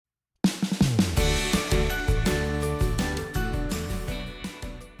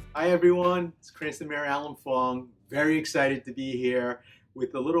Hi everyone, it's Cranston Mayor Allan Fung. Very excited to be here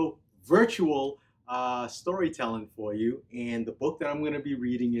with a little virtual storytelling for you. And the book that I'm going to be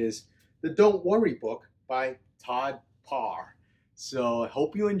reading is the Don't Worry book by Todd Parr. So I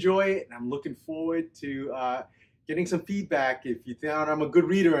hope you enjoy it, and I'm looking forward to getting some feedback if you thought I'm a good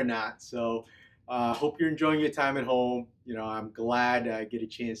reader or not. So hope you're enjoying your time at home. You know, I'm glad I get a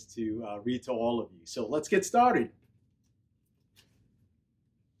chance to read to all of you. So let's get started.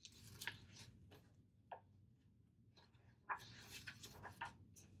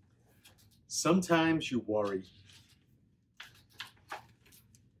 Sometimes you worry.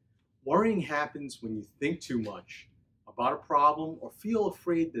 Worrying happens when you think too much about a problem or feel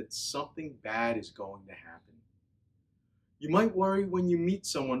afraid that something bad is going to happen. You might worry when you meet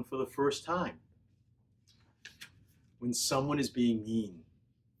someone for the first time, when someone is being mean,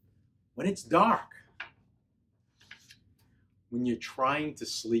 when it's dark, when you're trying to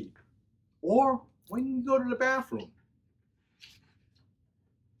sleep, or when you go to the bathroom.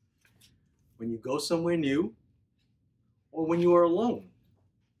 When you go somewhere new, or when you are alone,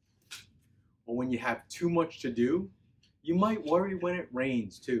 or when you have too much to do. You might worry when it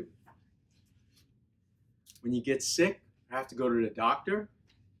rains too. When you get sick or have to go to the doctor,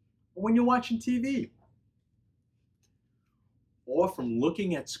 or when you're watching TV, or from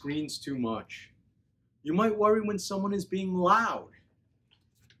looking at screens too much. You might worry when someone is being loud,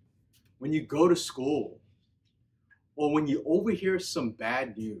 when you go to school, or when you overhear some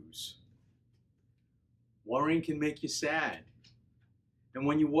bad news. Worrying can make you sad. And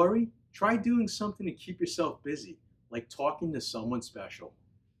when you worry, try doing something to keep yourself busy, like talking to someone special.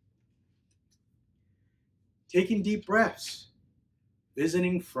 Taking deep breaths,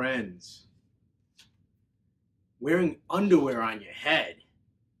 visiting friends, wearing underwear on your head,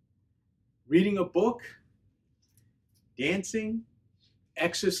 reading a book, dancing,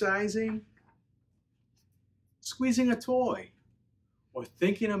 exercising, squeezing a toy, or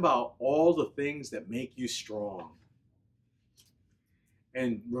thinking about all the things that make you strong.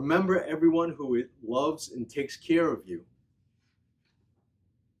 And remember everyone who loves and takes care of you.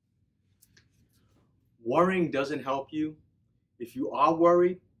 Worrying doesn't help you. If you are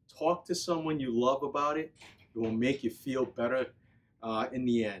worried, talk to someone you love about it. It will make you feel better in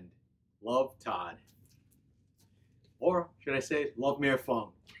the end. Love, Todd. Or should I say, love Mayor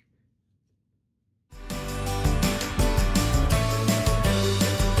Fung.